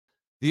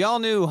The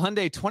all-new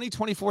Hyundai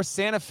 2024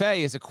 Santa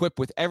Fe is equipped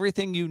with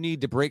everything you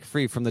need to break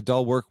free from the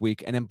dull work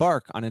week and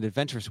embark on an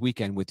adventurous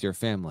weekend with your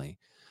family.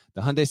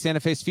 The Hyundai Santa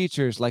Fe's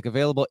features like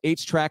available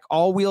H-Track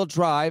all-wheel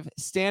drive,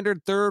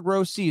 standard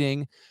third-row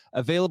seating,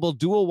 available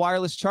dual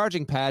wireless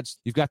charging pads.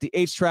 You've got the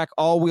H-Track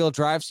all-wheel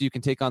drive so you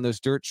can take on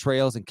those dirt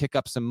trails and kick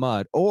up some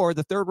mud. Or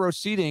the third-row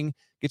seating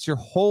gets your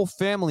whole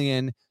family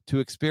in to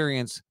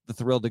experience the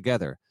thrill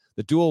together.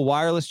 The dual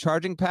wireless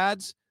charging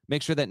pads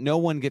make sure that no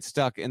one gets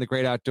stuck in the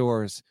great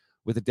outdoors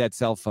with a dead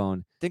cell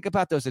phone. Think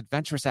about those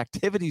adventurous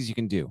activities you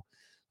can do.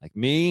 Like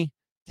me,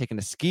 taking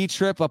a ski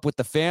trip up with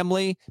the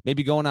family,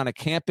 maybe going on a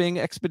camping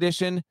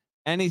expedition,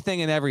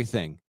 anything and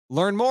everything.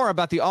 Learn more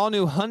about the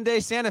all-new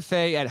Hyundai Santa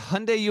Fe at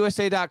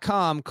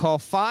HyundaiUSA.com. Call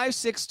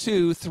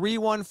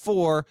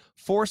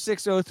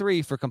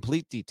 562-314-4603 for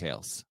complete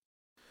details.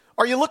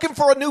 Are you looking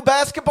for a new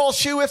basketball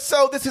shoe? If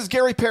so, this is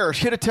Gary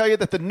Parrish here to tell you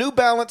that the New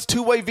Balance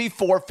 2-Way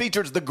V4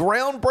 features the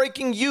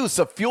groundbreaking use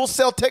of fuel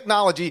cell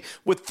technology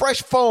with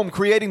fresh foam,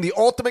 creating the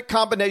ultimate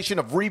combination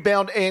of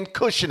rebound and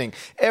cushioning.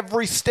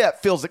 Every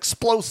step feels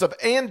explosive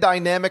and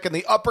dynamic, and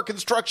the upper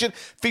construction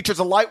features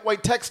a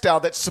lightweight textile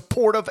that's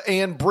supportive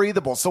and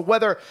breathable. So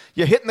whether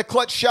you're hitting the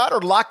clutch shot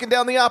or locking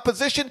down the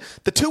opposition,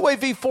 the 2-Way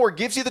V4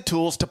 gives you the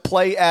tools to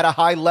play at a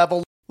high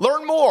level.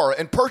 Learn more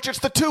and purchase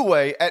the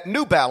 2-Way at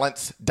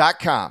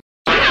newbalance.com.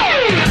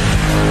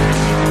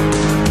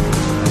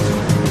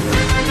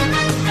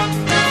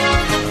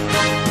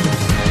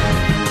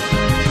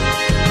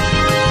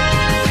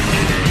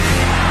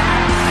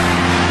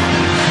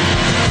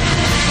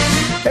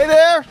 Hey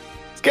there,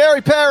 it's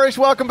Gary Parrish.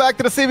 Welcome back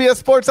to the CBS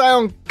Sports Eye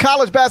on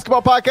College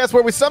Basketball Podcast,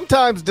 where we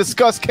sometimes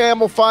discuss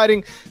camel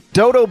fighting,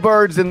 dodo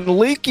birds, and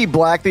leaky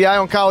black. The Eye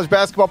on College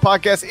Basketball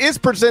Podcast is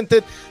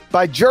presented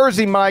by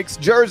Jersey Mike's.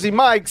 Jersey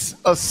Mike's,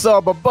 a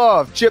sub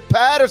above. Chip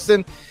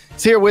Patterson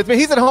is here with me.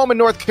 He's at home in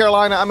North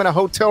Carolina. I'm in a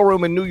hotel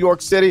room in New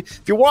York City.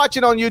 If you're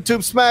watching on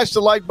YouTube, smash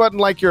the like button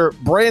like you're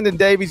Brandon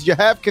Davies. You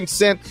have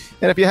consent.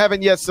 And if you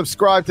haven't yet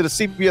subscribed to the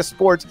CBS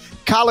Sports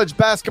College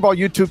Basketball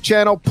YouTube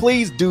channel,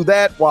 please do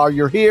that while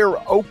you're here.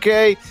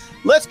 Okay,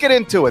 let's get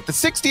into it. The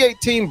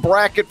 68-team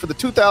bracket for the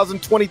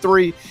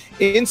 2023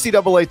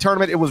 NCAA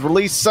tournament. It was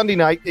released Sunday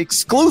night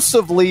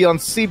exclusively on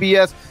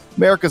CBS,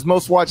 America's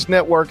most watched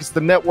network. It's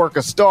the network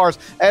of stars.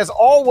 As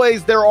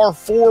always, there are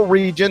 4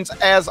 regions.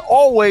 As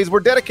always, we're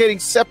dedicating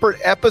separate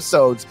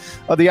episodes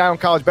of the Eye on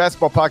College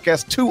Basketball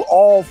Podcast to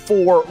all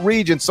 4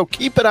 regions. So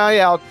keep an eye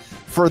out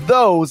for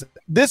those.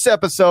 This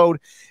episode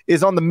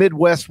is on the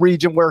Midwest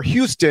region, where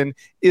Houston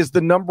is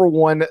the number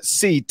 1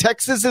 seed.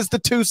 Texas is the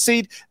 2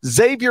 seed.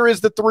 Xavier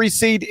is the 3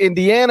 seed.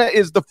 Indiana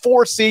is the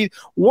 4 seed.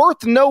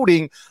 Worth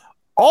noting,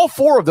 all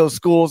 4 of those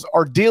schools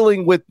are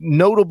dealing with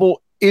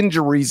notable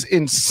injuries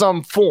in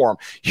some form.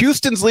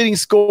 Houston's leading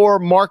scorer,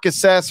 Marcus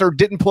Sasser,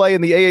 didn't play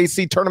in the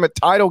AAC tournament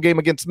title game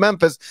against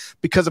Memphis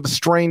because of a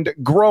strained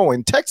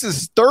groin.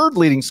 Texas' 3rd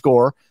leading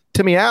scorer,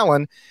 Timmy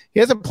Allen, he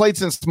hasn't played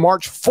since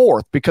March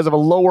 4th because of a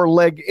lower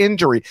leg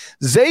injury.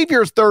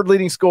 Xavier's 3rd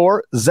leading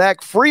scorer, Zach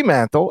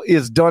Freemantle,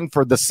 is done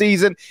for the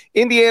season.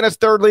 Indiana's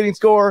 3rd leading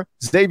scorer,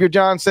 Xavier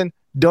Johnson,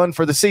 done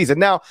for the season.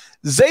 Now,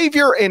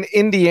 Xavier and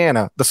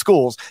Indiana, the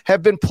schools,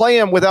 have been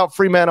playing without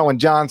Fremantle and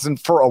Johnson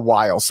for a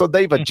while, so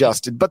they've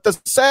adjusted. But the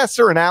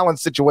Sasser and Allen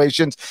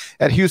situations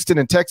at Houston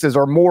and Texas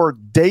are more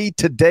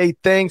day-to-day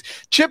things.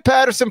 Chip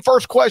Patterson,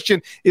 first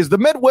question, is the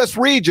Midwest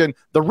region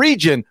the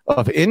region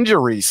of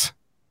injuries?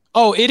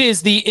 Oh, it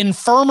is the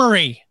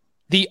infirmary.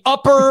 The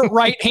upper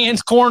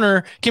right-hand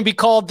corner can be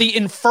called the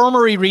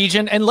infirmary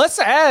region. And let's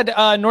add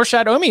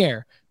Norshad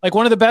Omier, like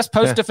one of the best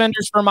post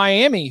defenders for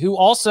Miami, who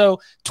also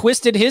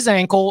twisted his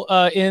ankle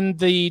in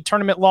the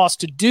tournament loss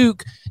to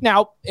Duke.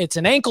 Now, it's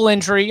an ankle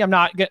injury. I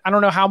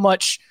don't know how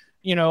much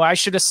I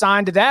should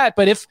assign to that,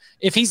 but if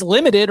he's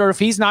limited or if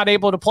he's not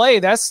able to play,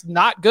 that's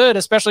not good,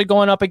 especially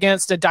going up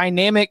against a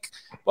dynamic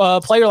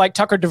player like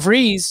Tucker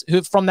DeVries,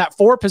 who from that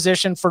 4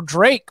 position for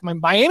Drake.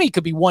 Miami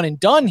could be one and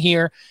done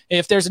here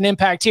if there's an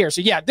impact here.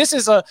 So yeah, this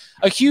is a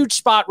huge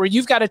spot where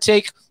you've got to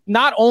take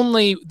not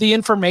only the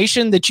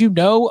information that you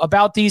know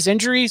about these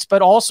injuries,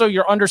 but also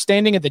your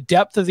understanding of the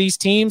depth of these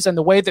teams and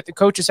the way that the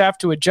coaches have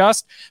to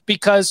adjust,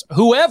 because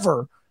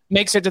whoever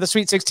makes it to the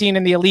Sweet 16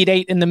 and the Elite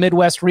 8 in the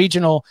Midwest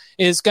Regional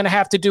is going to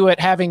have to do it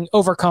having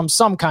overcome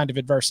some kind of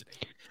adversity.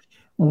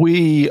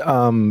 We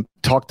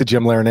talked to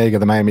Jim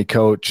Larinaga, the Miami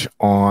coach,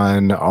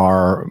 on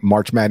our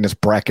March Madness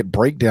bracket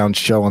breakdown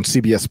show on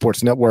CBS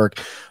Sports Network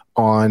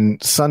on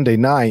Sunday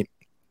night.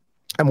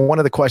 And one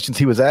of the questions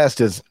he was asked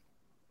is,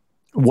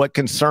 what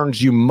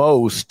concerns you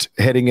most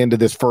heading into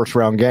this first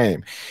round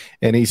game?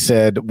 And he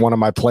said, one of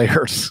my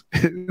players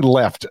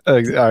left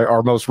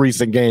our most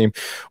recent game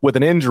with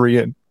an injury,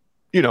 and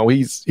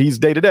he's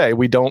day to day.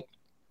 We don't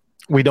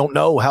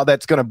know how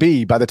that's going to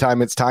be by the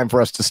time it's time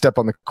for us to step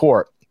on the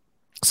court.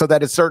 So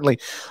that is certainly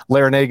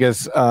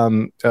Larinaga's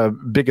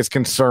biggest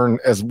concern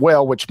as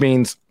well, which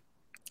means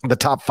the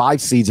top 5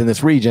 seeds in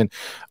this region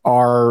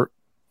are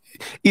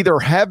either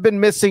have been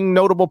missing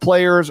notable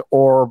players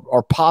or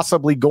are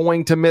possibly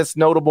going to miss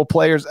notable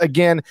players.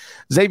 Again,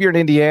 Xavier in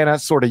Indiana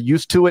sort of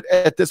used to it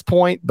at this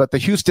point, but the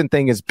Houston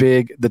thing is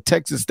big. The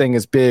Texas thing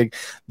is big.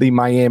 The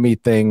Miami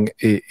thing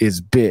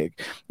is big.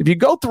 If you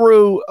go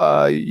through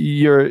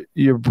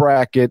your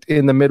bracket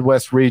in the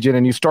Midwest region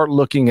and you start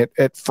looking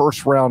at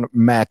first round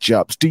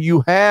matchups, do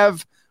you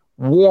have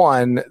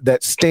one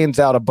that stands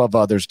out above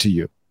others to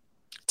you?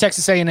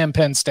 Texas A&M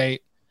Penn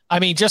State. I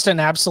mean, just an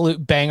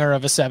absolute banger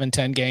of a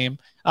 7-10 game.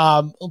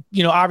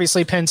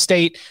 Obviously Penn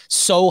State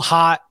so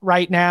hot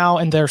right now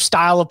and their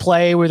style of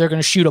play where they're going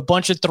to shoot a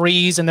bunch of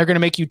threes and they're going to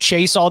make you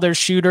chase all their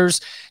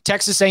shooters.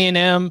 Texas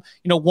A&M,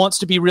 wants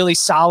to be really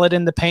solid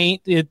in the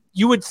paint.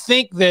 You would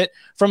think that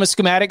from a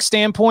schematic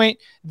standpoint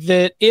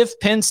that if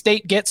Penn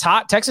State gets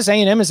hot, Texas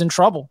A&M is in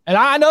trouble. And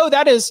I know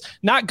that is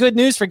not good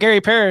news for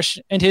Gary Parrish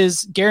and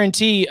his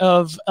guarantee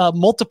of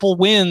multiple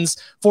wins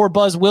for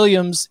Buzz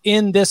Williams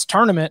in this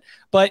tournament.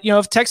 But,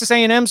 if Texas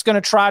A&M is going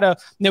to try to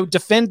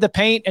defend the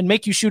paint and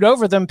make you shoot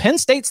over them, Penn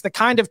State's the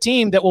kind of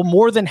team that will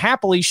more than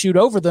happily shoot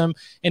over them.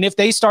 And if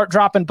they start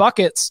dropping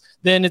buckets,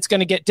 then it's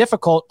going to get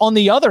difficult. On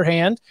the other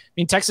hand,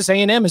 Texas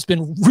A&M has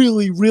been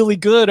really, really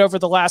good over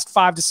the last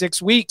 5 to 6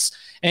 weeks.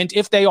 And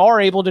if they are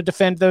able to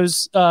defend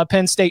those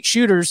Penn State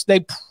shooters,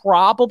 they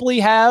probably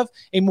have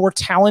a more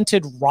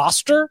talented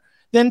roster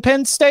than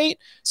Penn State.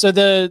 So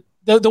the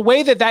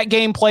way that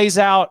game plays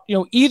out,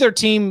 either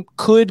team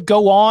could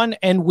go on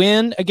and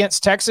win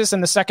against Texas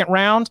in the second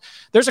round.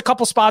 There's a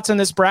couple spots in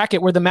this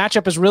bracket where the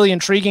matchup is really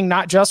intriguing,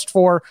 not just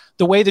for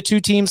the way the two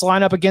teams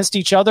line up against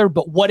each other,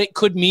 but what it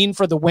could mean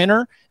for the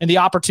winner and the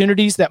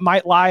opportunities that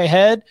might lie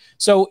ahead.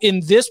 So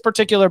in this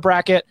particular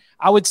bracket,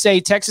 I would say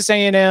Texas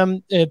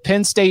A&M,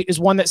 Penn State is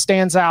one that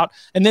stands out.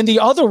 And then the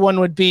other one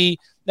would be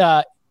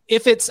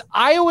if it's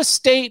Iowa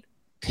State,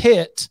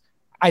 Pitt,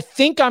 I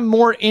think I'm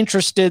more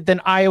interested than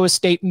Iowa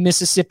State,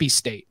 Mississippi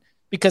State,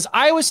 because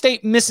Iowa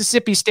State,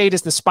 Mississippi State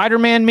is the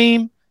Spider-Man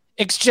meme.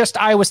 It's just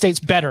Iowa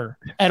State's better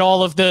at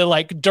all of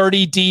the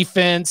dirty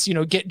defense,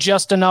 get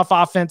just enough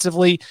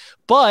offensively.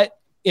 But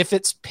if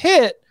it's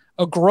Pitt,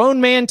 a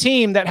grown man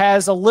team that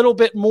has a little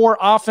bit more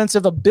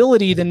offensive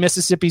ability than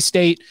Mississippi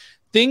State,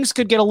 things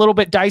could get a little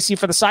bit dicey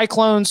for the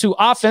Cyclones, who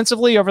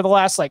offensively over the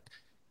last,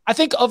 I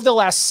think of the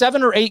last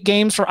 7 or 8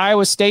 games for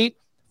Iowa State,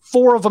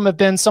 4 of them have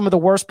been some of the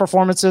worst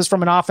performances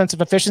from an offensive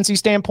efficiency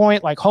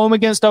standpoint, like home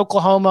against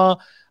Oklahoma,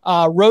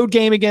 road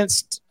game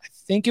against, I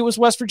think it was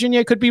West Virginia.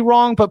 I could be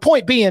wrong. But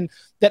point being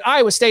that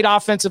Iowa State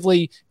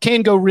offensively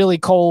can go really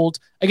cold.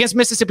 Against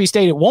Mississippi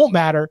State, it won't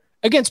matter.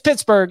 Against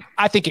Pittsburgh,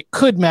 I think it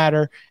could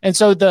matter. And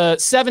so the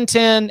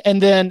 7-10 and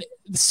then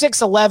the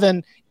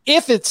 6-11,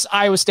 if it's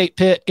Iowa State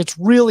Pitt, gets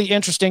really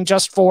interesting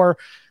just for,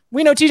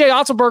 we know TJ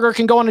Otzelberger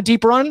can go on a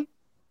deep run,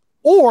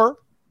 or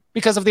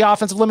because of the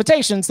offensive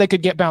limitations, they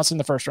could get bounced in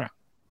the first round.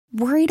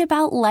 Worried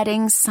about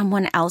letting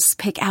someone else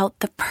pick out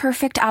the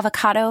perfect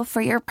avocado for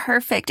your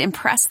perfect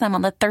impress them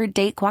on the third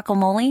date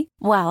guacamole?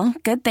 Well,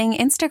 good thing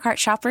Instacart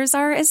shoppers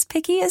are as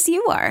picky as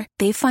you are.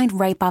 They find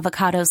ripe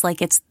avocados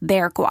like it's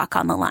their guac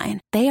on the line.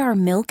 They are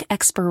milk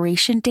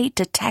expiration date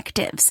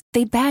detectives.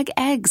 They bag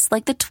eggs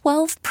like the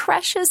 12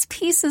 precious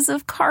pieces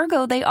of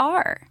cargo they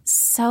are.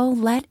 So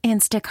let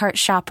Instacart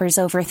shoppers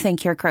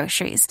overthink your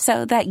groceries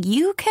so that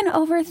you can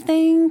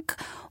overthink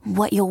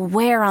what you'll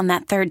wear on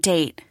that third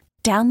date.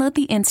 Download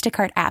the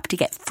Instacart app to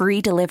get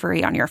free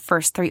delivery on your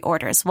first 3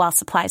 orders while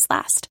supplies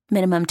last.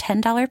 Minimum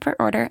 $10 per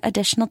order.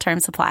 Additional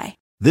terms apply.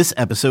 This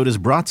episode is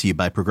brought to you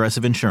by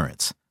Progressive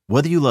Insurance.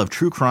 Whether you love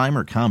true crime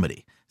or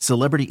comedy,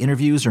 celebrity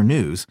interviews or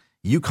news,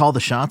 you call the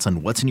shots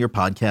on what's in your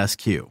podcast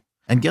queue.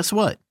 And guess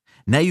what?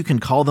 Now you can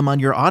call them on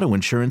your auto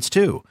insurance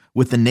too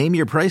with the Name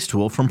Your Price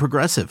tool from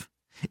Progressive.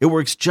 It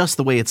works just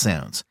the way it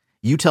sounds.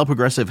 You tell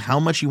Progressive how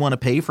much you want to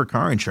pay for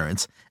car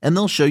insurance, and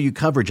they'll show you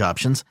coverage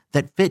options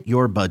that fit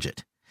your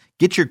budget.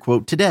 Get your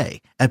quote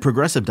today at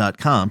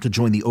Progressive.com to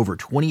join the over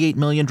 28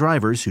 million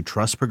drivers who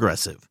trust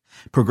Progressive.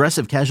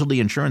 Progressive Casualty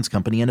Insurance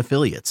Company and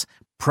Affiliates.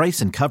 Price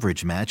and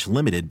coverage match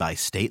limited by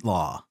state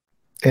law.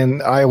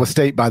 And Iowa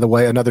State, by the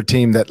way, another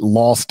team that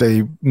lost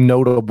a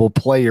notable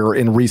player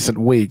in recent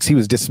weeks. He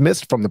was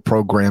dismissed from the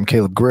program,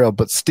 Caleb Grill,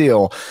 but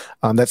still,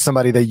 that's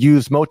somebody they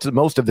used most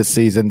of the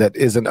season that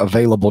isn't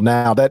available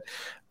now.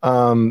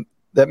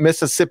 That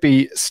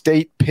Mississippi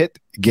State Pitt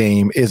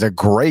game is a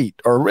great,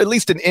 or at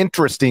least an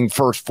interesting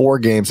first 4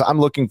 games.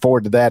 I'm looking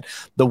forward to that.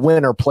 The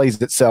winner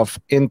plays itself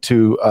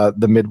into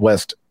the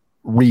Midwest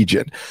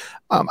region.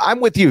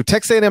 I'm with you.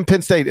 Texas A&M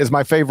Penn State is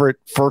my favorite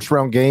first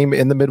round game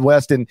in the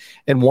Midwest, and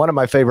one of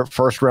my favorite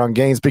first round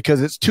games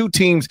because it's 2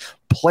 teams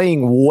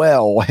playing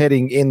well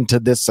heading into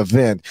this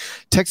event.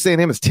 Texas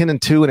A&M is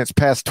 10-2 in its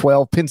past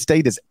 12. Penn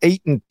State is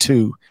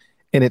 8-2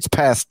 in its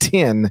past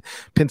 10.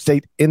 Penn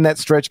State in that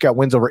stretch got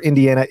wins over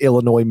Indiana,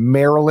 Illinois,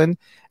 Maryland.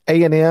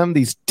 A&M,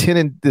 this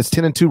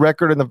 10-2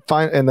 record in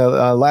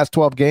the last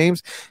 12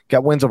 games,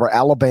 got wins over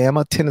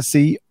Alabama,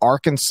 Tennessee,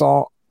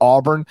 Arkansas,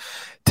 Auburn.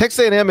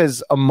 Texas A&M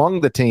is among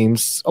the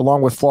teams,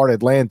 along with Florida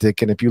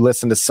Atlantic. And if you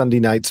listen to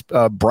Sunday night's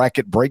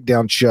bracket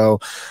breakdown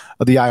show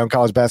of the Eye on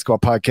College Basketball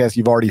Podcast,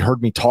 you've already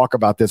heard me talk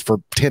about this for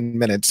 10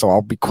 minutes, so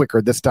I'll be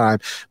quicker this time.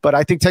 But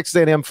I think Texas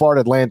A&M, Florida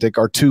Atlantic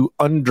are two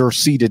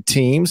underseeded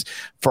teams.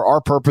 For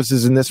our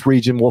purposes in this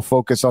region, we'll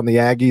focus on the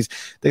Aggies.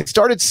 They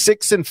started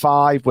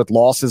 6-5 with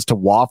losses to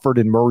Wofford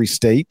and Murray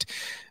State.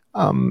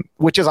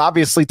 Which is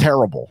obviously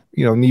terrible.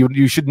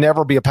 You should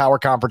never be a power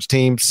conference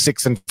team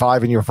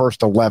 6-5 in your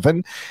first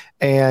 11,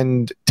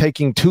 and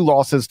taking 2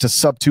 losses to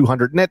sub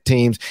 200 net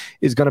teams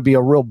is going to be a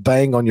real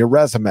bang on your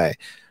resume.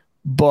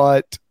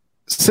 But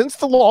since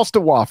the loss to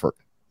Wofford,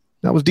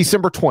 that was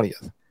December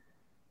 20th.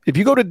 If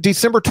you go to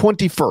December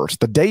 21st,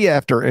 the day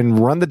after, and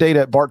run the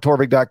data at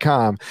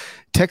barttorvik.com,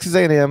 Texas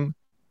A&M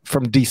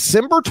from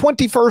December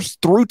 21st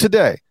through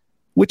today,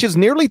 which is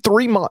nearly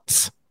 3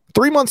 months,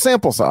 3-month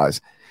sample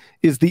size,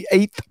 is the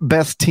 8th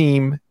best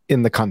team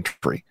in the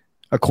country,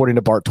 according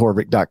to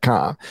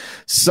barttorvik.com.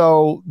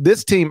 So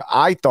this team,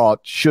 I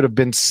thought, should have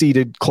been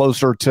seeded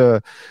closer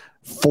to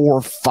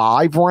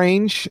 4-5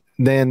 range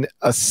than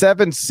a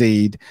 7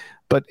 seed.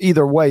 But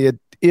either way, it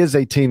is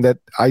a team that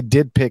I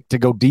did pick to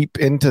go deep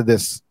into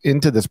this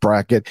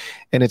bracket,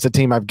 and it's a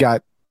team I've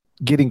got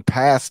getting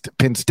past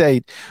Penn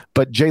State.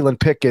 But Jalen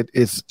Pickett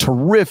is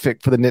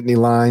terrific for the Nittany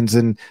Lions,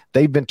 and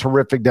they've been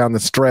terrific down the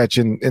stretch,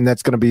 and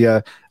that's going to be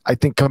a, I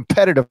think,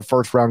 competitive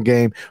first-round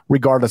game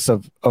regardless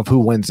of who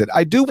wins it.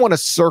 I do want to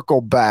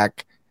circle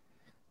back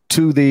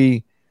to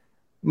the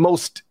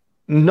most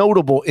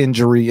notable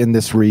injury in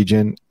this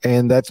region,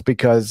 and that's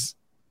because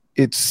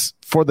it's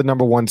for the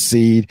number 1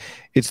 seed.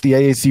 It's the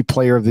AAC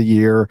Player of the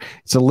Year.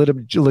 It's a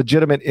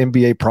legitimate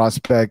NBA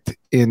prospect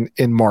in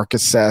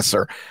Marcus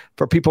Sasser.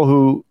 For people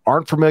who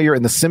aren't familiar,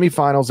 in the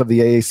semifinals of the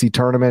AAC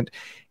tournament,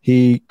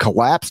 he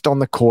collapsed on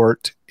the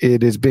court.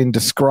 It has been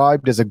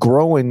described as a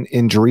groin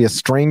injury, a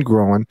strained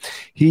groin.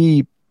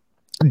 He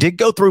did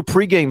go through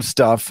pregame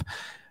stuff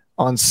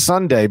on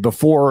Sunday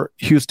before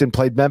Houston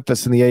played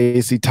Memphis in the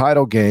AAC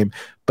title game,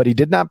 but he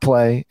did not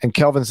play, and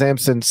Kelvin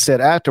Sampson said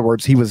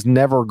afterwards he was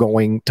never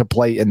going to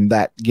play in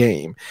that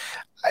game.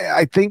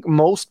 I think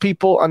most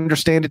people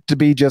understand it to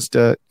be just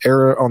an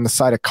error on the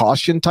side of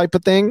caution type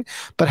of thing,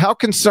 but how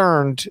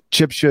concerned,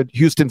 Chip, should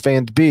Houston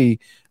fans be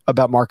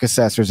about Marcus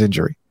Sasser's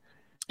injury?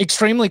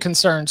 Extremely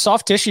concerned.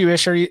 Soft tissue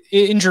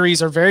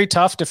injuries are very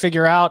tough to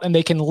figure out, and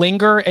they can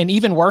linger, and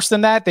even worse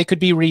than that, they could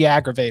be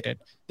re-aggravated.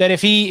 That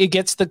if he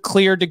gets the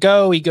clear to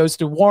go, he goes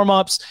to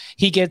warm-ups,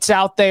 he gets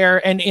out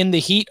there, and in the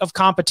heat of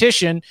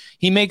competition,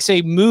 he makes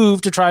a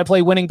move to try to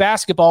play winning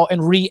basketball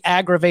and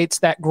re-aggravates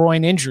that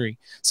groin injury.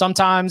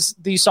 Sometimes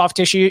these soft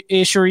tissue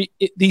injuries,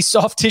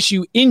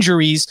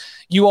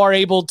 you are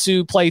able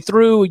to play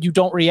through, you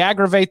don't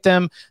re-aggravate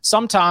them.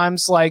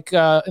 Sometimes, like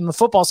in the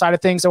football side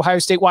of things, Ohio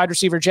State wide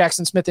receiver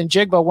Jackson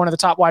Smith-Njigba, one of the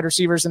top wide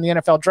receivers in the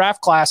NFL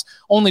draft class,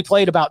 only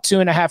played about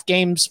 2.5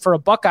 games for a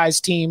Buckeyes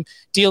team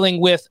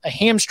dealing with a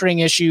hamstring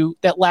issue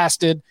that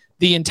lasted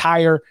the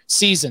entire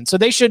season. So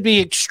they should be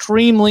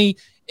extremely,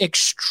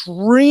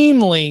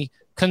 extremely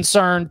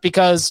concerned,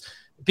 because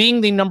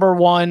being the number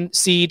 1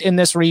 seed in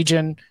this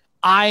region,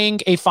 eyeing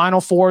a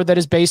Final Four that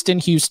is based in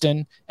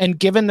Houston, and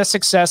given the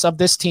success of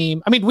this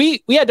team, I mean,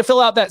 we had to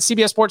fill out that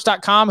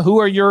CBSSports.com, who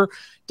are your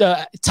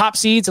top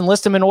seeds, and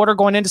list them in order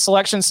going into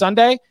Selection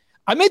Sunday.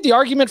 I made the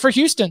argument for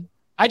Houston.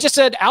 I just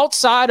said,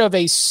 outside of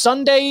a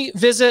Sunday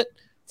visit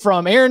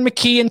from Aaron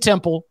McKee and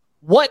Temple,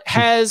 what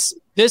has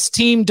this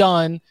team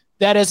done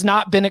that has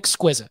not been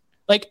exquisite?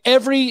 Like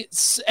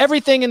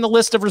everything in the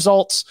list of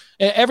results,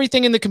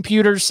 everything in the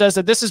computers says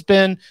that this has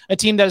been a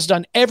team that has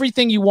done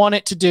everything you want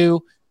it to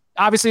do.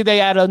 Obviously, they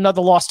had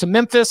another loss to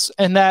Memphis,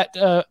 and that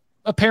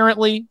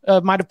apparently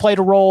might have played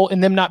a role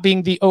in them not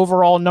being the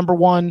overall number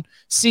 1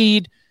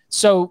 seed.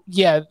 So,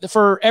 yeah,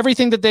 for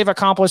everything that they've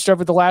accomplished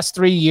over the last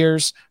 3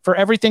 years, for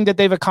everything that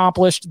they've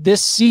accomplished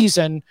this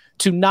season,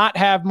 to not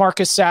have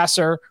Marcus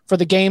Sasser for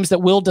the games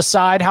that will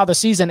decide how the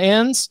season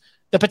ends,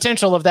 the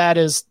potential of that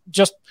is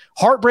just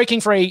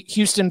heartbreaking for a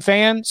Houston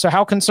fan. So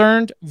how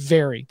concerned?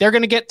 Very. They're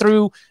going to get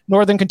through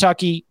Northern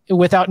Kentucky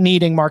without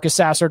needing Marcus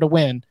Sasser to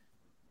win.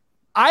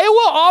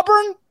 Iowa,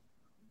 Auburn?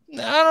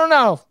 I don't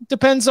know.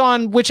 Depends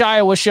on which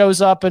Iowa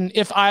shows up, and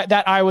if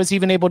that Iowa's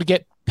even able to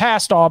get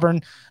past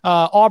Auburn.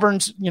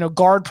 Auburn's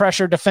guard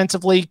pressure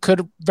defensively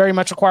could very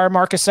much require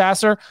Marcus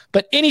Sasser,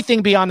 but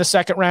anything beyond the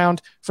second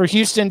round for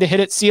Houston to hit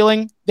its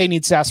ceiling, they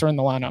need Sasser in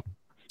the lineup.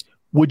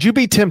 Would you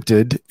be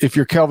tempted, if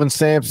you're Kelvin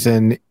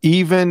Sampson,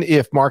 even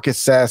if Marcus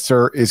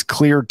Sasser is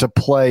cleared to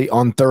play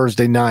on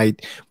Thursday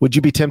night, would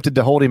you be tempted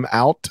to hold him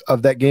out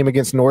of that game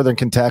against Northern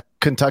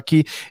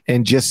Kentucky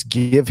and just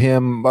give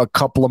him a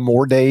couple of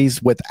more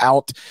days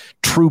without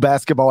true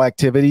basketball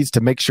activities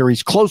to make sure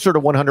he's closer to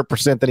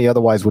 100% than he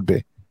otherwise would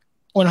be?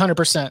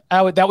 100%.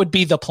 That would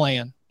be the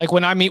plan. Like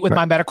when I meet with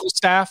my medical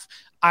staff,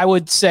 I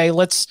would say,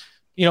 let's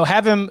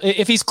have him,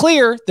 if he's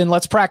clear, then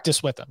let's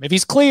practice with him. If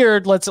he's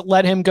cleared, let's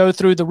let him go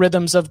through the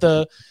rhythms of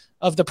the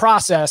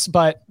process.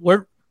 But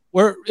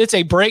it's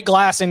a break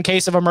glass in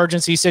case of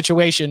emergency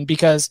situation,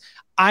 because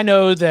I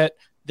know that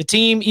the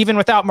team, even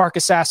without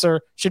Marcus Sasser,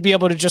 should be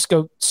able to just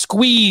go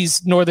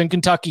squeeze Northern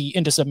Kentucky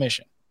into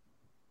submission.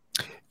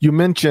 You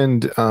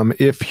mentioned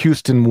if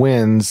Houston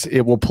wins,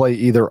 it will play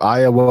either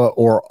Iowa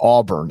or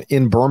Auburn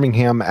in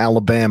Birmingham,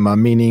 Alabama,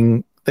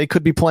 meaning they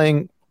could be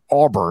playing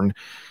Auburn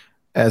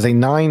as a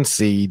 9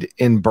 seed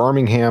in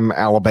Birmingham,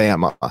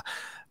 Alabama.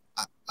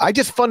 I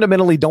just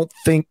fundamentally don't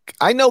think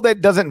 – I know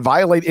that doesn't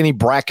violate any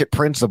bracket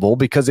principle,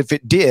 because if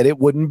it did, it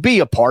wouldn't be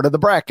a part of the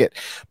bracket.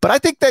 But I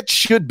think that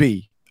should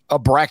be a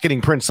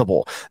bracketing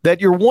principle,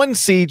 that your 1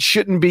 seed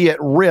shouldn't be at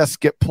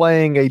risk at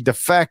playing a de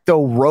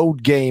facto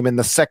road game in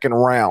the second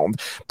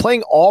round.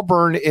 Playing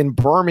Auburn in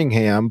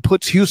Birmingham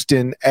puts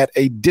Houston at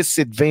a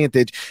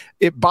disadvantage.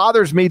 It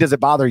bothers me. Does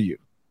it bother you?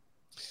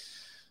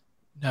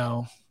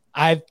 No.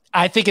 I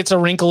think it's a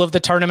wrinkle of the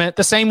tournament,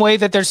 the same way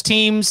that there's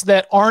teams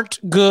that aren't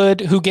good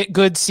who get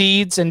good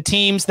seeds and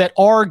teams that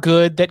are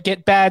good that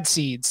get bad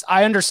seeds.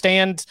 I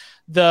understand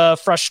the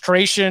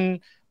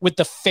frustration with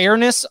the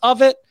fairness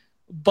of it,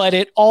 but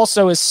it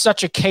also is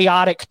such a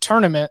chaotic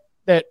tournament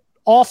that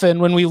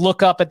often when we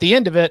look up at the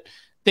end of it,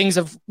 things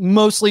have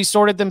mostly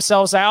sorted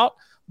themselves out.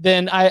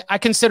 Then I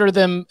consider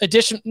them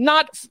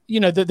not,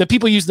 the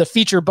people use the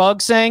feature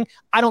bug saying,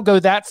 I don't go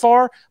that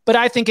far, but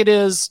I think it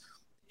is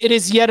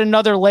yet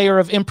another layer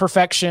of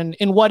imperfection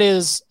in what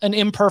is an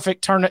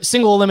imperfect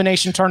single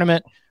elimination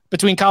tournament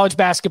between college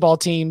basketball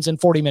teams and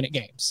 40-minute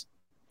games.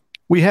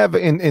 We have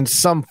in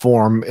some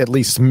form at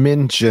least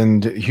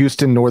mentioned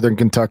Houston, Northern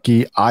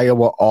Kentucky,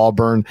 Iowa,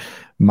 Auburn,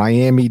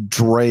 Miami,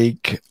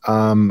 Drake,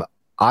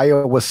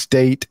 Iowa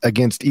State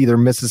against either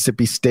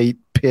Mississippi State,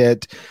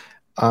 Pitt,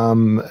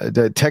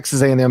 the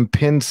Texas A&M,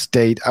 Penn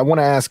State. I want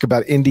to ask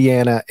about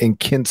Indiana and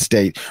Kent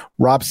State.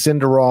 Rob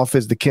Senderoff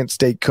is the Kent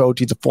State coach.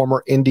 He's a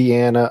former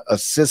Indiana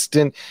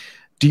assistant.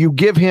 Do you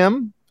give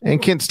him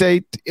and Kent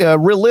State a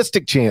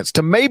realistic chance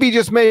to maybe,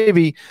 just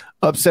maybe,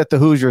 upset the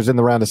Hoosiers in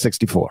the round of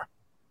 64?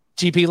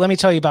 GP, let me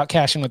tell you about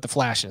Cashing with the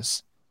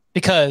Flashes,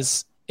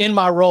 because in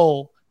my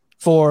role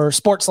for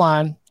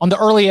Sportsline on the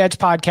Early Edge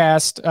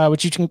podcast,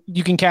 which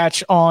you can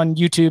catch on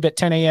YouTube at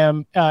 10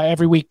 a.m.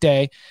 Every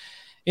weekday,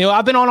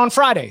 I've been on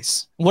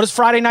Fridays. What does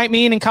Friday night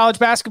mean in college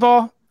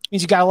basketball? It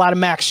means you got a lot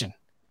of action,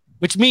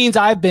 which means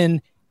I've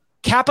been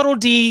capital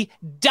D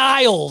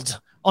dialed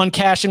on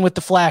Cashing with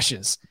the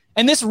Flashes.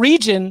 And this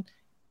region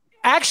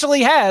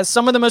actually has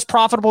some of the most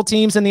profitable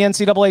teams in the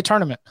NCAA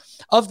tournament.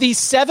 Of the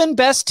 7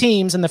 best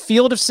teams in the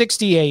field of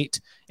 68,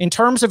 in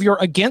terms of your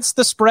against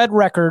the spread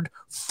record,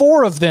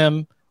 4 of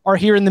them are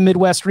here in the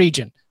Midwest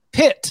region.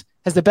 Pitt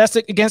has the best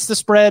against the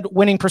spread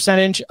winning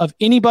percentage of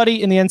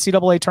anybody in the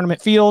NCAA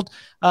tournament field.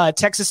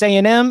 Texas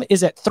A&M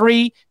is at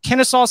 3,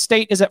 Kennesaw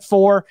State is at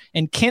 4,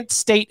 and Kent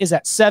State is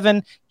at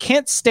 7.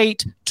 Kent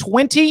State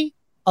 20,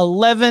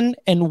 11,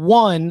 and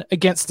 1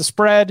 against the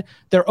spread.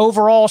 Their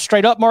overall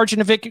straight up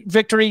margin of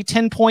victory,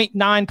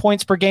 10.9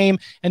 points per game,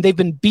 and they've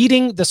been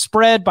beating the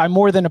spread by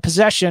more than a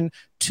possession,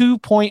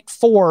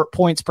 2.4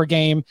 points per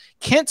game.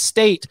 Kent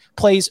State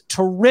plays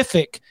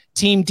terrific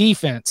team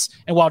defense.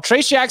 And while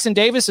Trace Jackson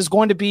Davis is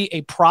going to be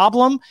a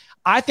problem,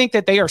 I think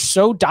that they are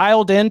so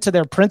dialed into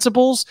their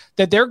principles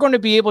that they're going to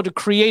be able to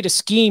create a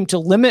scheme to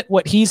limit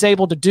what he's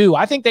able to do.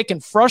 I think they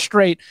can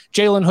frustrate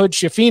Jalen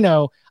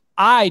Hood-Schifino.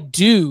 I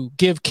do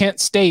give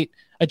Kent State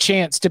a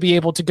chance to be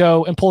able to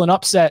go and pull an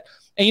upset.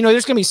 And,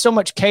 there's going to be so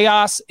much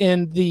chaos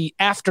in the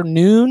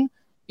afternoon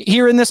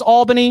here in this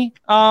Albany,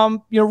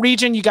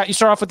 region. You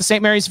start off with the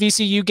St. Mary's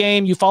VCU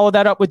game. You follow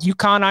that up with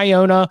UConn,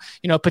 Iona,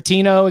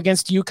 Patino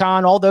against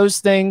UConn, all those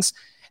things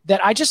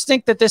that I just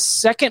think that this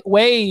second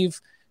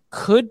wave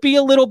could be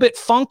a little bit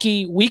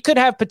funky. We could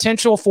have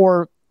potential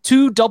for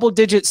 2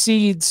 double-digit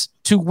seeds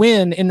to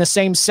win in the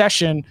same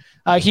session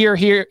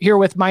here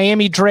with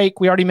Miami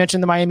Drake. We already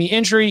mentioned the Miami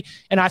injury,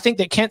 and I think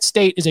that Kent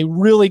State is a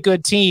really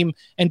good team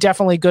and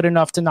definitely good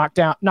enough to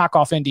knock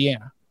off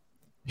Indiana.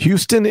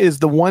 Houston is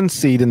the 1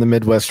 seed in the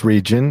Midwest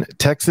region.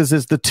 Texas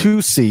is the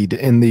 2 seed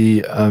in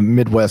the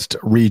Midwest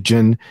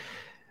region.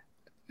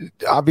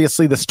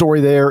 Obviously, the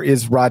story there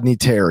is Rodney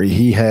Terry.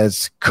 He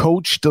has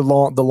coached the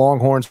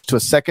Longhorns to a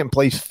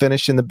second-place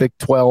finish in the Big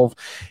 12,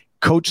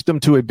 coached them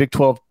to a Big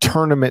 12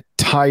 tournament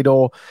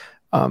title,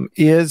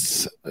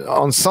 is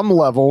on some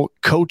level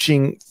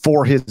coaching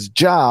for his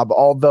job,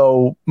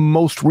 although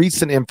most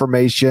recent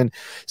information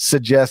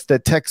suggests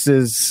that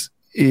Texas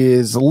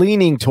is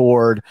leaning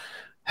toward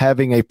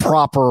having a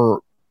proper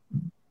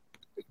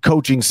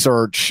coaching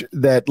search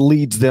that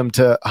leads them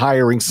to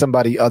hiring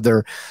somebody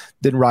other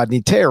than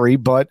Rodney Terry.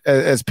 But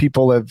as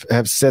people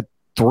have said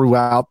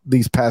throughout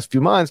these past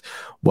few months,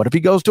 what if he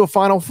goes to a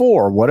Final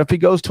Four? What if he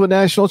goes to a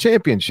national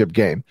championship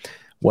game?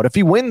 What if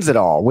he wins it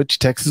all, which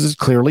Texas is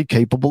clearly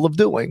capable of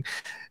doing?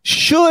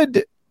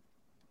 Should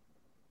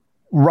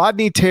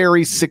Rodney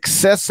Terry's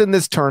success in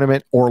this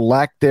tournament or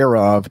lack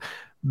thereof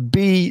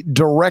be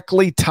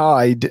directly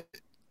tied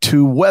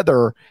to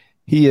whether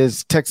he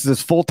is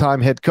Texas's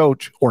full-time head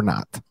coach or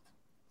not?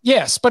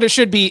 Yes, but it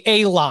should be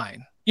a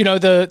line.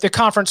 the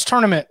conference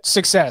tournament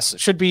success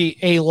should be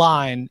a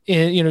line,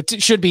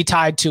 should be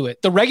tied to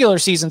it. The regular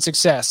season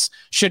success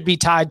should be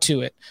tied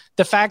to it.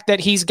 The fact that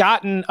he's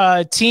gotten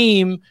a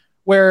team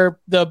where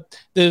the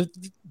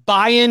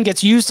buy-in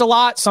gets used a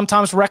lot,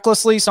 sometimes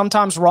recklessly,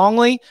 sometimes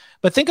wrongly.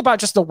 But think about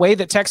just the way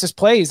that Texas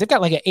plays. They've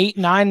got like an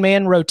 8-9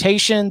 man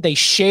rotation. They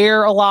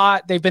share a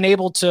lot. They've been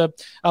able to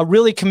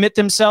really commit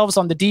themselves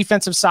on the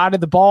defensive side of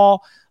the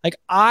ball. Like,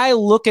 I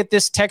look at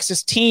this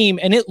Texas team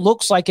and it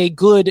looks like a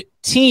good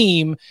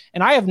team.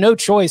 And I have no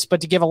choice but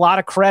to give a lot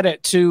of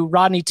credit to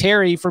Rodney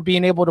Terry for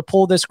being able to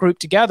pull this group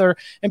together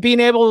and being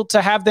able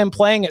to have them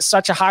playing at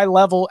such a high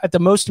level at the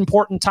most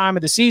important time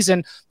of the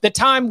season, the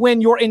time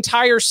when your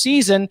entire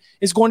season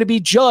is going to be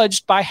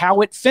judged by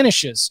how it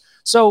finishes.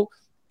 So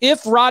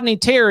if Rodney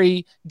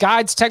Terry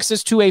guides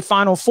Texas to a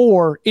Final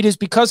Four, it is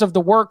because of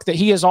the work that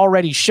he has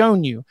already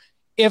shown you.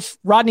 If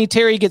Rodney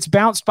Terry gets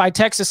bounced by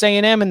Texas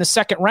A&M in the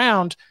second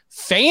round,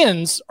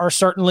 fans are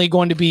certainly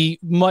going to be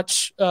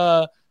much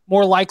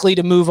more likely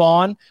to move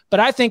on. But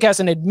I think as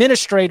an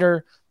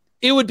administrator,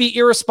 it would be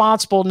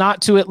irresponsible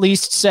not to at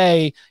least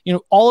say,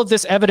 all of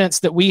this evidence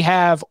that we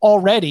have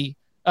already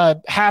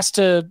has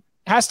to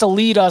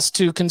lead us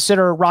to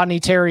consider Rodney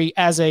Terry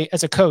as a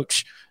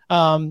coach.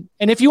 And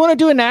if you want to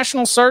do a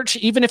national search,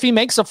 even if he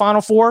makes a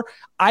Final Four,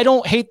 I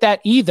don't hate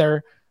that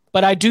either.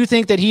 But I do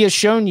think that he has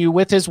shown you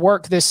with his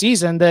work this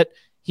season that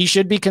he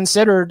should be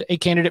considered a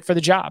candidate for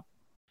the job.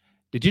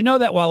 Did you know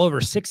that while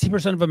over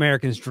 60% of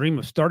Americans dream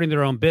of starting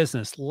their own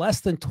business, less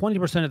than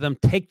 20% of them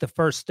take the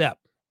first step?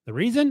 The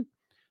reason?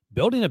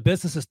 Building a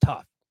business is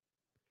tough.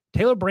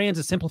 Taylor Brands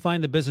is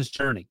simplifying the business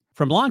journey.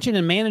 From launching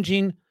and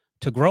managing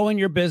to growing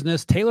your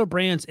business, Taylor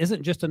Brands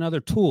isn't just another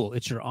tool.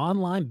 It's your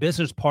online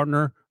business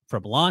partner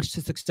from launch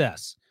to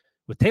success.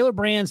 With Taylor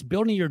Brands,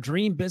 building your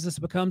dream business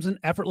becomes an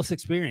effortless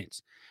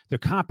experience. Their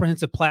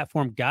comprehensive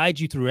platform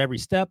guides you through every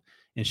step,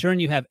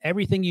 ensuring you have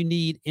everything you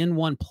need in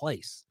one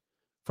place.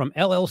 From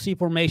LLC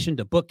formation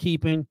to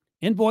bookkeeping,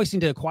 invoicing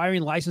to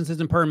acquiring licenses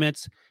and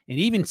permits, and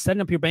even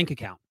setting up your bank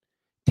account,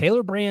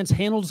 Taylor Brands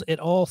handles it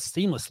all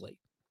seamlessly.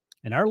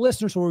 And our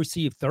listeners will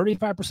receive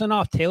 35%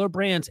 off Taylor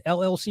Brands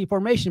LLC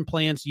formation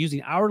plans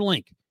using our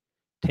link,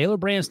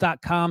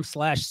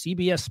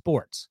 taylorbrands.com/CBS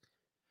Sports.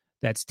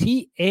 That's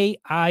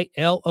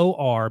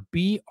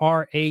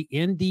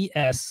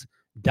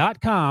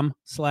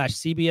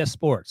TAILORBRANDS.com/CBS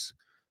Sports.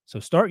 So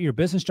start your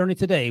business journey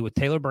today with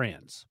Taylor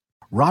Brands.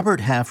 Robert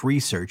Half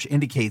research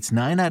indicates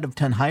 9 out of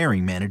 10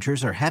 hiring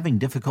managers are having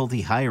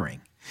difficulty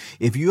hiring.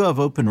 If you have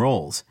open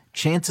roles,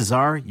 chances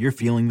are you're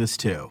feeling this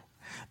too.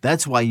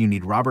 That's why you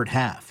need Robert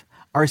Half.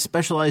 Our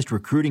specialized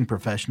recruiting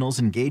professionals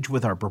engage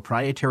with our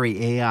proprietary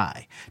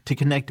AI to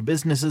connect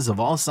businesses of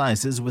all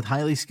sizes with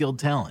highly skilled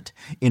talent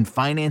in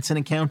finance and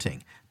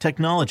accounting,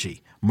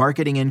 technology,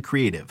 marketing and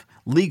creative,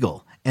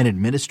 legal, and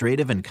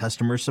administrative and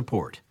customer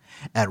support.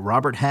 At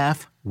Robert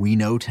Half, we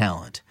know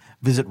talent.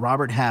 Visit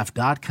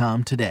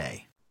roberthalf.com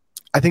today.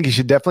 I think he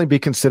should definitely be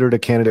considered a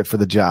candidate for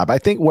the job. I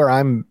think where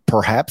I'm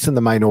perhaps in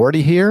the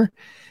minority here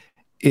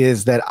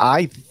is that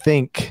I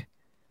think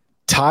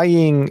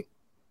tying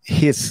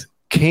his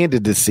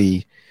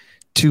candidacy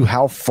to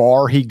how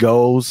far he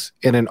goes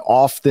in an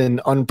often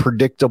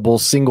unpredictable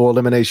single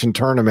elimination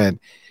tournament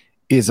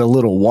is a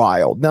little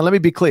wild. Now, let me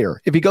be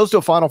clear. If he goes to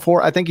a Final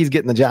Four, I think he's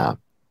getting the job.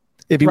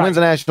 If he wins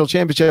a national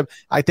championship,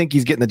 I think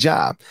he's getting the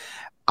job.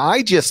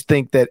 I just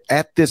think that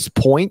at this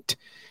point,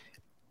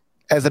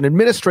 as an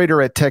administrator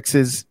at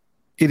Texas,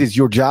 it is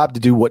your job to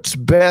do what's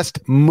best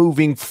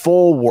moving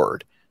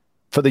forward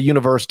for the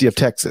University of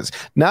Texas.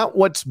 Not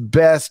what's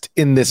best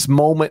in this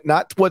moment,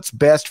 not what's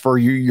best for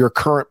your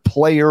current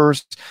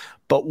players,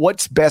 but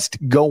what's best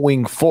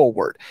going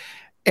forward.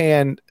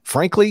 And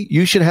frankly,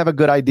 you should have a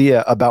good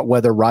idea about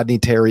whether Rodney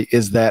Terry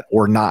is that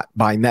or not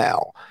by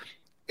now.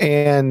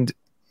 And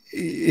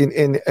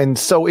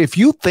so if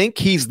you think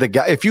he's the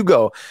guy, if you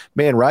go,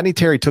 man, Rodney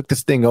Terry took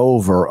this thing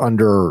over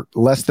under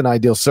less than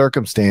ideal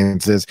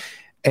circumstances,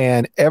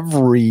 and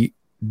every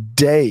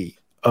day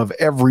of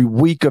every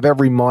week of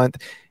every month,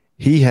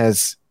 he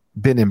has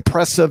been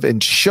impressive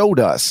and showed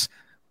us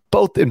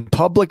both in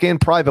public and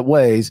private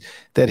ways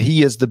that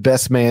he is the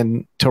best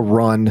man to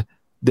run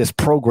this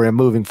program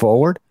moving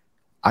forward.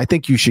 I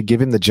think you should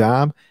give him the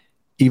job,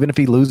 even if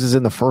he loses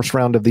in the first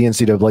round of the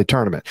NCAA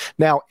tournament.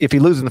 Now, if he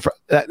loses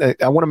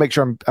I want to make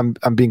sure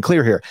I'm being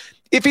clear here.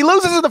 If he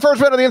loses in the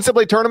first round of the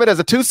NCAA tournament as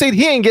a 2 seed,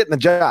 he ain't getting the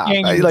job. He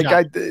ain't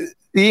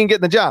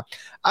getting the job.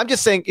 I'm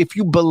just saying, if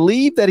you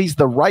believe that he's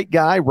the right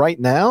guy right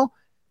now,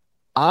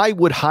 I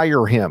would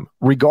hire him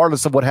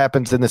regardless of what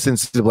happens in this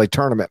NCAA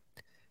tournament.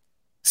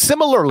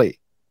 Similarly,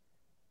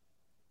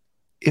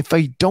 if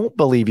I don't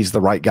believe he's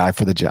the right guy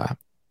for the job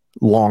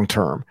long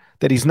term,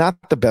 that he's not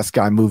the best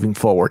guy moving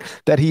forward,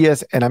 that he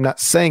is, and I'm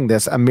not saying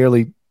this, I'm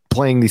merely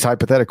playing these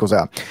hypotheticals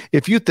out.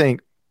 If you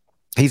think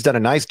he's done a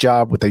nice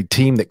job with a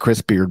team that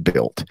Chris Beard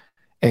built,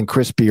 and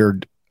Chris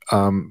Beard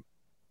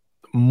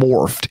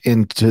morphed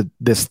into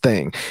this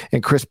thing.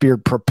 And Chris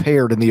Beard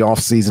prepared in the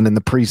offseason, in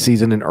the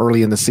preseason, and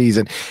early in the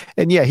season.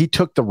 And yeah, he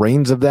took the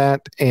reins of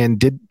that and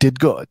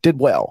did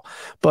well.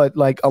 But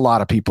like a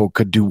lot of people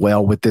could do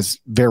well with this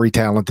very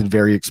talented,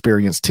 very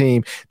experienced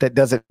team. That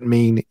doesn't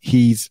mean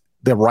he's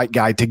the right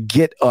guy to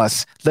get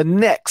us the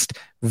next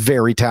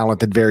very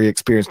talented, very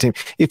experienced team.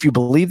 If you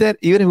believe that,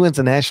 even if he wins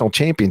a national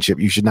championship,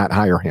 you should not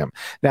hire him.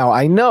 Now,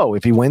 I know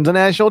if he wins a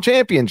national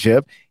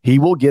championship, he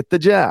will get the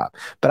job.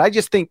 But I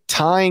just think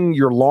tying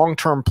your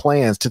long-term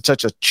plans to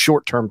such a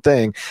short-term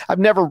thing, I've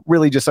never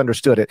really just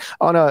understood it.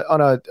 On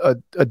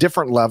a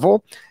different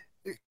level,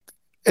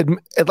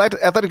 athletic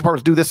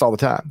departments do this all the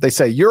time. They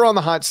say, you're on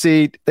the hot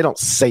seat. They don't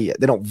say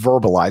it. They don't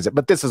verbalize it,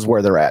 but this is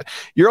where they're at.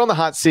 You're on the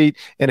hot seat,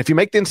 and if you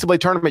make the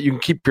NCAA tournament, you can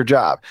keep your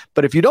job.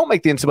 But if you don't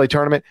make the NCAA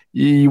tournament,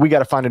 we got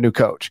to find a new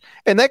coach.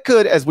 And that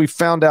could, as we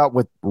found out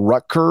with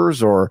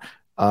Rutgers or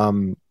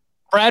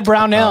Brad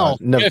Brownell.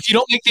 If you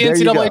don't make the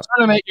NCAA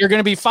tournament, you're going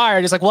to be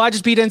fired. It's like, well, I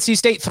just beat NC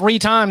State 3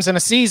 times in a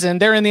season.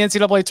 They're in the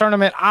NCAA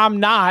tournament. I'm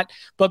not.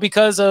 But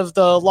because of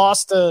the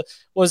loss to,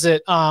 was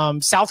it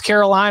South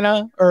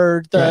Carolina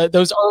or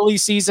those early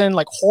season,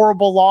 like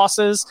horrible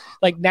losses,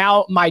 like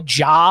now my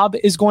job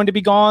is going to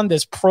be gone.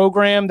 This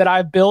program that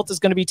I've built is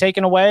going to be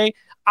taken away.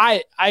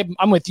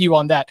 I'm with you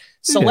on that.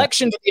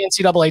 Selection to the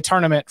NCAA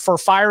tournament for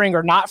firing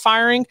or not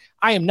firing,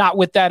 I am not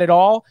with that at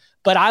all.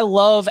 But I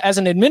love, as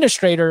an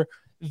administrator,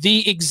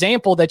 the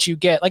example that you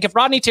get. Like if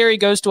Rodney Terry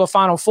goes to a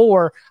Final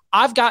Four,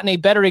 I've gotten a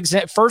better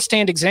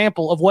firsthand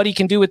example of what he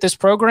can do with this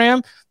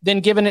program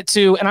than giving it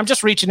to, and I'm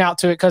just reaching out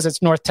to it because it's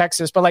North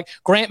Texas, but like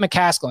Grant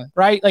McCaskill,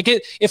 right? Like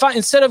if I,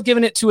 instead of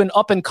giving it to an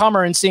up and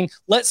comer and saying,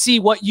 let's see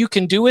what you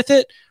can do with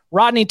it,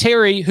 Rodney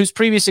Terry, whose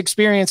previous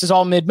experience is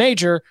all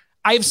mid-major,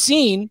 I've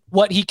seen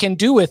what he can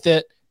do with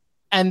it.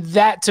 And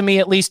that to me,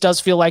 at least, does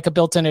feel like a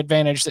built-in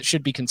advantage that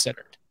should be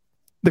considered.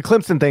 The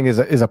Clemson thing is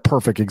a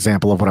perfect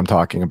example of what I'm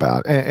talking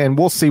about. And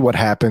we'll see what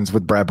happens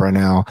with Brad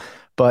Brownell.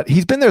 But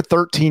he's been there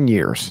 13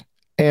 years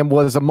and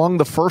was among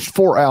the first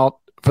 4 out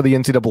for the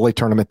NCAA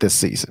tournament this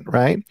season,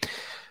 right?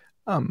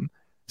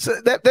 So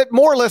that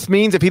more or less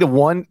means if he'd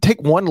have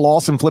take one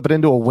loss and flip it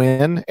into a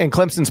win, and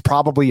Clemson's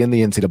probably in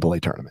the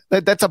NCAA tournament.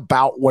 That's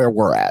about where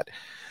we're at.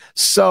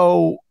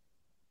 So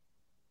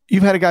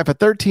you've had a guy for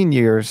 13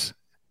 years.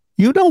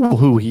 You know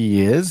who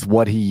he is,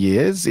 what he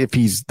is, if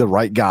he's the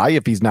right guy,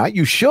 if he's not,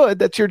 you should.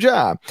 That's your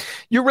job.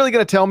 You're really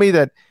going to tell me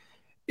that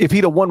if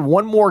he'd have won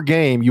one more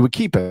game, you would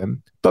keep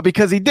him. But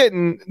because he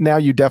didn't, now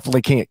you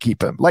definitely can't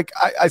keep him. Like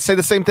I say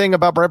the same thing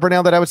about Brad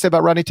Brownell that I would say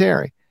about Rodney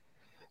Terry.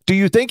 Do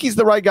you think he's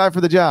the right guy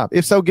for the job?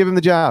 If so, give him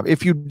the job.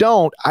 If you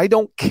don't, I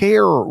don't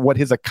care what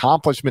his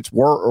accomplishments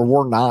were or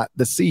were not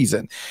this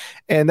season.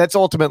 And that's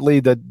ultimately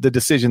the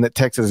decision that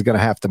Texas is going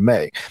to have to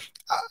make.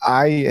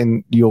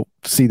 And you'll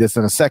see this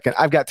in a second,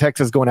 I've got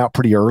Texas going out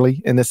pretty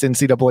early in this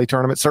NCAA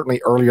tournament,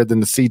 certainly earlier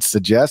than the seeds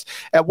suggest,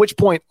 at which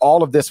point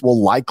all of this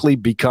will likely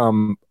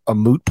become a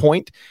moot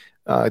point.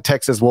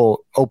 Texas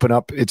will open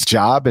up its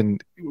job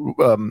and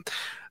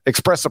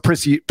express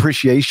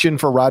appreciation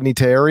for Rodney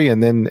Terry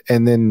and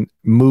then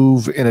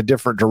move in a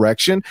different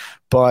direction.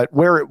 But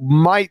where it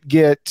might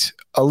get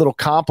a little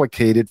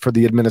complicated for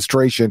the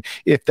administration,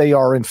 if they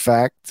are in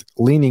fact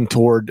leaning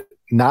toward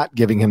not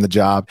giving him the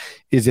job,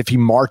 is if he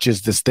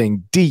marches this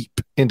thing deep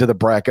into the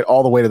bracket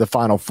all the way to the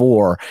Final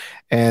Four.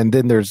 And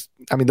then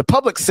the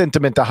public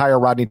sentiment to hire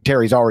Rodney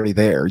Terry is already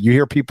there. You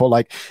hear people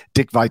like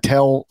Dick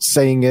Vitale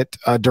saying it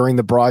during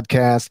the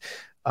broadcast.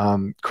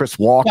 Chris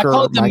Walker,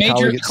 call it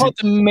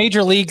the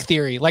major league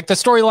theory, like the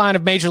storyline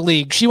of Major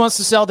League. She wants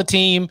to sell the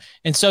team,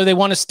 and so they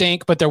want to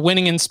stink, but they're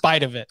winning in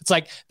spite of it. It's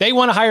like they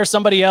want to hire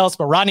somebody else,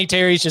 but Rodney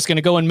Terry's just going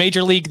to go and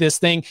Major League this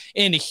thing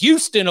in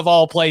Houston of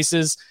all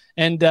places,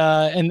 and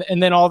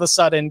then all of a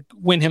sudden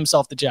win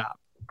himself the job.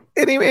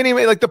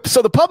 Anyway,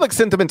 so the public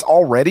sentiment's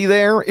already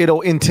there.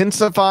 It'll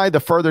intensify the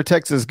further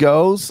Texas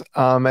goes,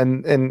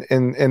 and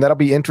that'll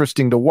be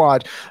interesting to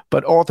watch.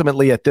 But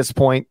ultimately, at this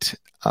point,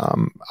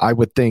 I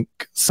would think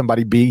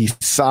somebody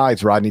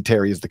besides Rodney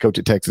Terry is the coach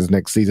at Texas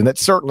next season.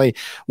 That's certainly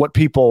what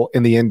people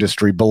in the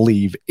industry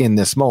believe in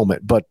this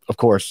moment. But of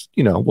course,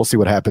 we'll see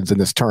what happens in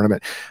this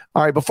tournament.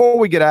 All right, before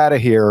we get out of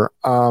here,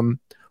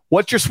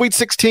 what's your Sweet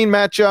 16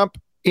 matchup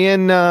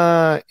in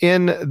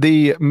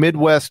the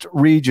Midwest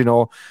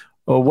Regional?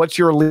 What's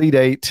your Elite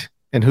Eight,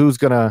 and who's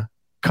going to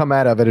come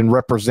out of it and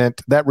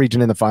represent that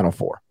region in the Final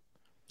Four?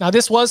 Now,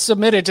 this was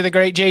submitted to the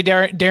great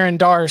Darren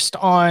Darst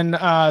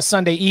on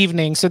Sunday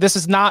evening, so this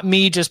is not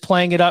me just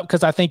playing it up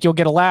because I think you'll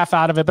get a laugh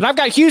out of it. But I've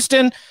got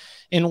Houston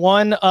in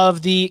one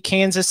of the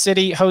Kansas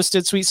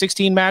City-hosted Sweet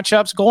 16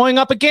 matchups going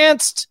up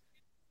against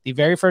the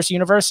very first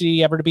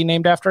university ever to be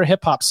named after a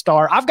hip-hop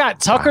star. I've got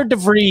Tucker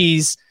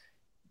DeVries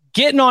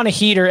getting on a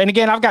heater. And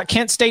again, I've got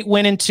Kent State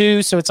winning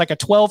 2, so it's like a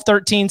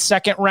 12-13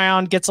 second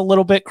round, gets a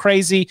little bit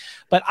crazy.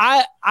 But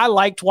I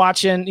liked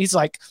watching. He's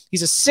a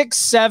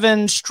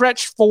 6'7",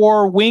 stretch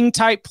 4, wing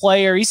type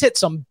player. He's hit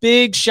some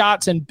big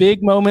shots and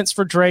big moments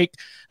for Drake.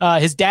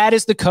 His dad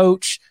is the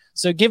coach.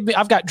 So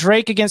I've got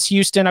Drake against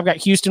Houston. I've got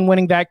Houston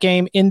winning that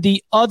game. In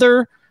the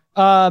other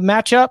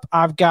matchup,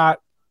 I've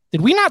got. Did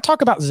we not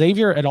talk about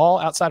Xavier at all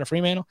outside of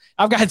Fremantle?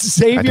 I've got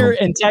Xavier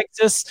in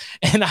Texas,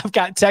 and I've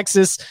got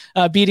Texas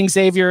beating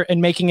Xavier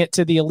and making it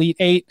to the Elite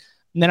Eight.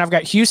 And then I've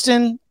got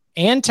Houston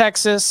and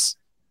Texas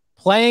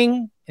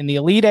playing in the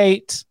Elite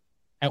Eight,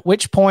 at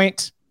which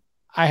point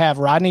I have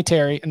Rodney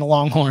Terry and the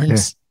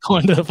Longhorns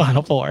going to the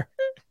Final Four.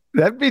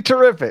 That'd be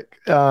terrific.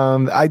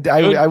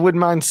 I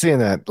wouldn't mind seeing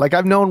that. Like,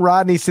 I've known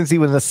Rodney since he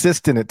was an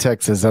assistant at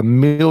Texas a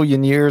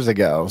million years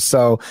ago.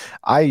 So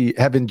I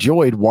have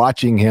enjoyed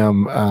watching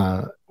him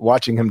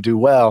do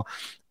well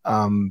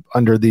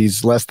under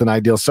these less than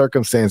ideal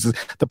circumstances.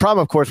 The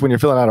problem, of course, when you're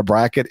filling out a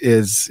bracket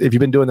is if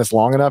you've been doing this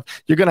long enough,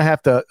 you're going to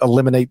have to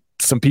eliminate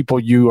some people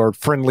you are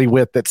friendly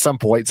with at some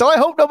point. So I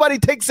hope nobody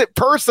takes it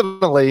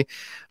personally,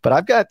 but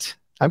I've got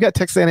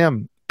Texas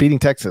A&M beating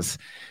Texas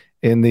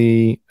in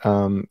the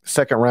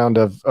second round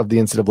of the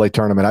NCAA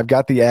tournament. I've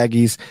got the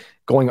Aggies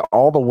going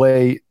all the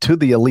way to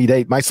the Elite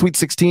Eight. My Sweet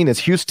 16 is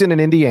Houston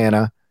and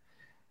Indiana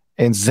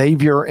and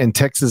Xavier and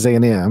Texas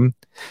A&M.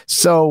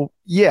 So,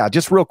 yeah,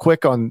 just real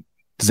quick on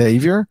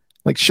Xavier.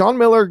 Like, Sean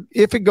Miller,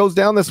 if it goes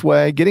down this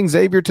way, getting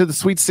Xavier to the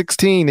Sweet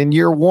 16 in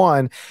year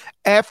one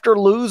after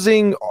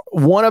losing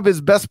one of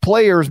his best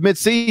players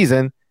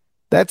midseason,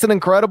 that's an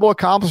incredible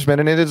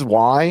accomplishment, and it is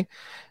why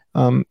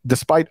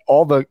despite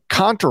all the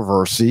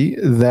controversy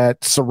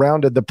that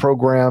surrounded the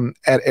program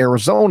at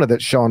Arizona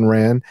that Sean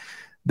ran,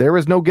 there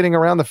is no getting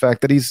around the fact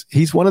that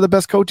he's one of the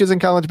best coaches in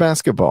college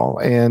basketball.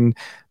 And,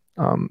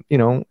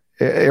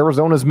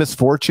 Arizona's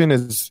misfortune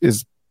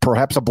is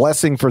perhaps a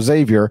blessing for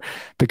Xavier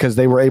because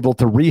they were able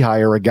to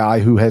rehire a guy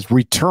who has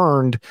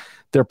returned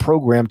their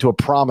program to a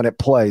prominent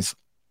place.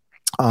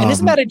 And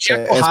isn't that a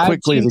Jekyll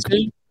Hyde team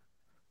too?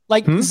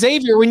 Like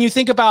Xavier, when you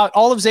think about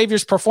all of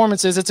Xavier's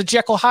performances, it's a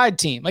Jekyll Hyde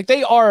team. Like,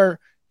 they are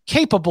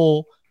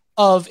capable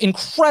of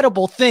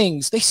incredible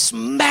things. They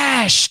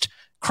smashed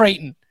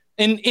Creighton.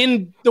 And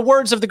in the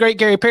words of the great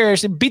Gary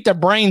Parrish, they beat their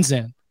brains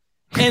in.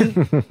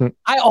 And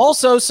I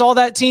also saw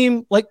that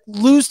team like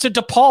lose to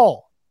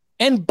DePaul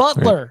and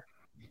Butler.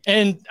 Right.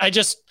 And I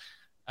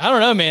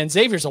don't know, man.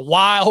 Xavier's a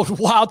wild.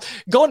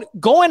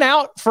 Going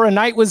out for a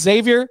night with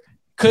Xavier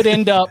could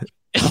end up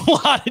in a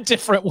lot of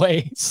different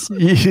ways.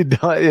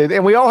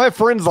 And we all have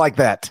friends like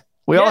that.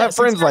 We all have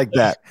friends like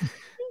that.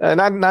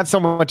 Not so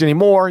much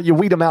anymore. You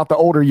weed them out the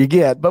older you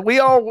get. But we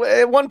all,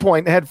 at one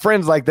point, had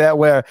friends like that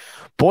where,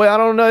 boy, I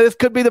don't know, this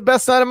could be the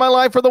best night of my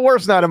life or the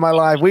worst night of my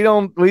life.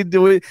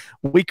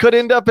 We could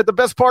end up at the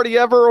best party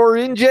ever or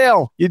in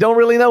jail. You don't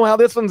really know how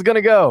this one's going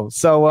to go.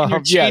 So,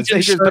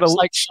 Xavier's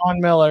like Sean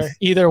Miller.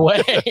 Either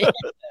way.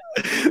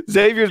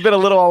 Xavier's been a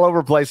little all over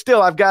the place.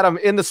 Still, I've got them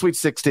in the Sweet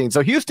 16.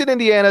 So Houston,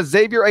 Indiana,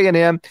 Xavier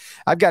A&M.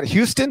 I've got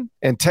Houston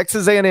and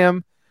Texas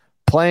A&M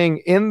playing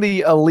in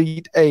the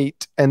Elite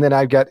Eight, and then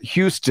I've got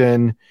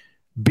Houston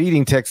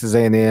beating Texas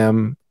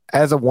A&M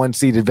as a 1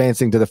 seed,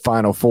 advancing to the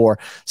Final Four.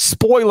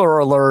 Spoiler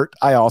alert,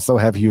 I also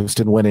have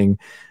Houston winning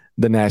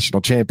the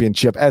national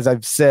championship. As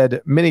I've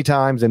said many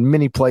times in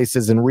many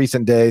places in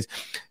recent days,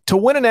 to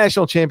win a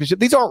national championship,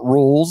 these aren't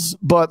rules,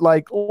 but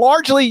like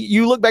largely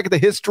you look back at the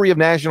history of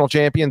national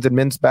champions in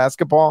men's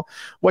basketball,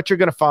 what you're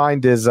going to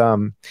find is,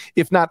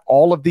 if not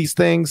all of these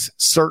things,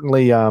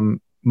 certainly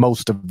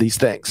most of these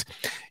things.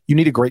 You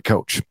need a great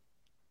coach.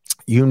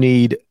 You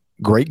need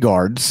great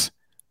guards.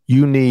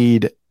 You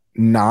need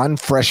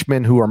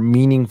non-freshmen who are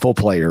meaningful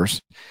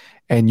players.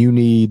 And you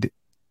need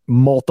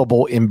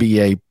multiple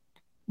NBA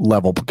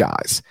level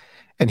guys.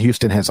 And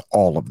Houston has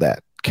all of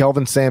that.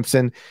 Kelvin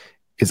Sampson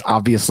is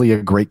obviously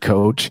a great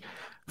coach.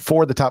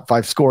 4 of the top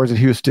 5 scorers at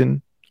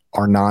Houston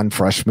are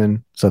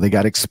non-freshmen, so they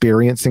got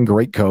experience and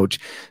great coach.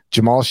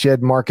 Jamal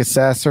Shed, Marcus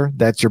Sasser,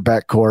 that's your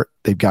backcourt.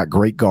 They've got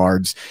great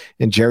guards.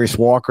 And Jarius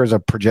Walker is a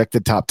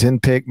projected top 10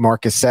 pick.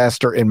 Marcus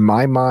Sasser, in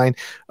my mind,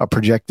 a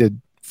projected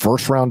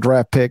first-round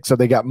draft pick. So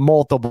they got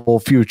multiple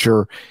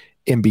future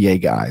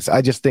NBA guys.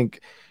 I just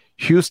think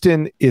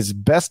Houston is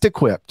best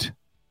equipped,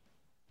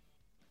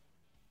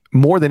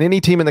 more than any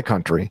team in the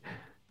country,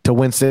 to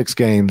win 6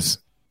 games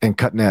and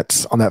cut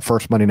nets on that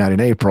first Monday night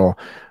in April.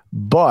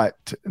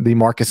 But the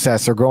Marcus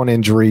Sasser groin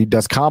injury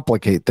does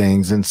complicate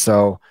things. And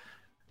so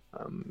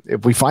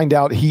if we find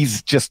out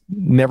he's just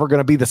never going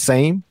to be the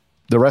same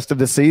the rest of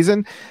the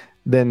season,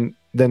 then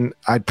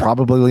I'd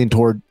probably lean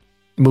toward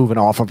moving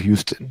off of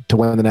Houston to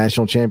win the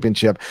national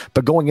championship.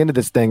 But going into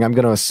this thing, I'm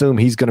going to assume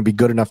he's going to be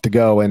good enough to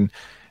go. And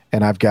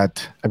I've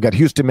got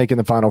Houston making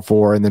the Final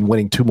Four and then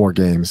winning 2 more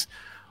games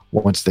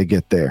once they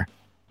get there.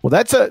 Well,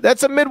 that's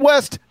a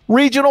Midwest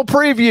regional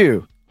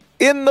preview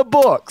in the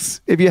books.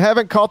 If you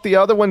haven't caught the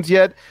other ones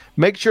yet,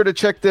 make sure to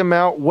check them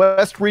out.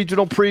 West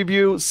Regional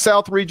Preview,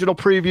 South Regional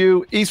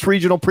Preview, East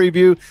Regional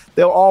Preview.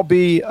 They'll all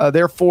be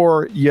there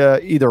for you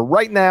either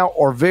right now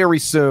or very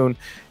soon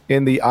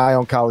in the Eye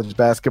on College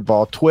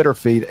Basketball Twitter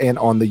feed and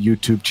on the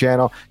YouTube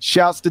channel.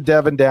 Shouts to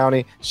Devin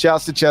Downey.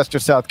 Shouts to Chester,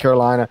 South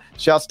Carolina.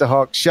 Shouts to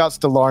Huck. Shouts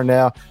to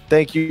Larnell.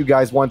 Thank you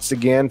guys once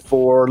again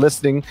for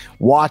listening,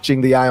 watching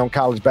the Eye on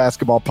College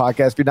Basketball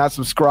podcast. If you're not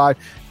subscribed,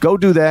 go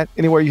do that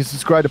anywhere you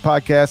subscribe to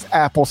podcasts,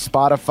 Apple,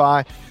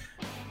 Spotify.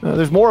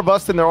 There's more of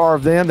us than there are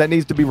of them. That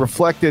needs to be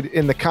reflected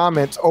in the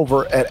comments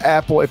over at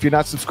Apple. If you're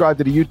not subscribed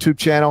to the YouTube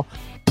channel,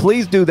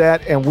 please do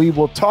that, and we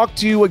will talk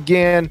to you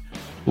again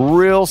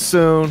real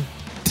soon.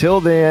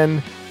 Till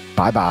then,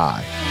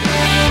 bye-bye.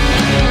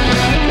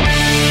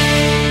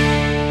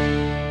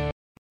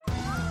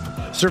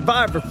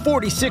 Survivor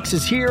 46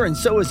 is here, and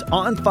so is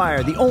On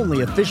Fire, the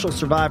only official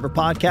Survivor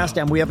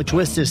podcast, and we have a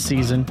twist this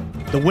season.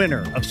 The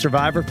winner of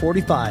Survivor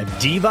 45,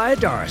 Dee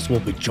Valladares, will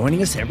be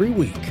joining us every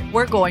week.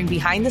 We're going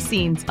behind the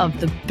scenes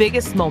of the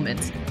biggest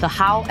moments, the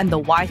how and the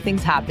why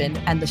things happen,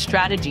 and the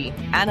strategy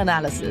and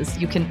analysis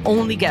you can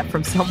only get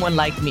from someone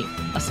like me,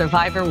 a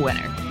Survivor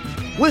winner.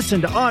 Listen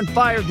to On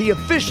Fire, the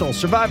official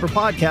Survivor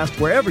podcast,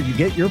 wherever you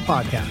get your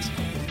podcasts.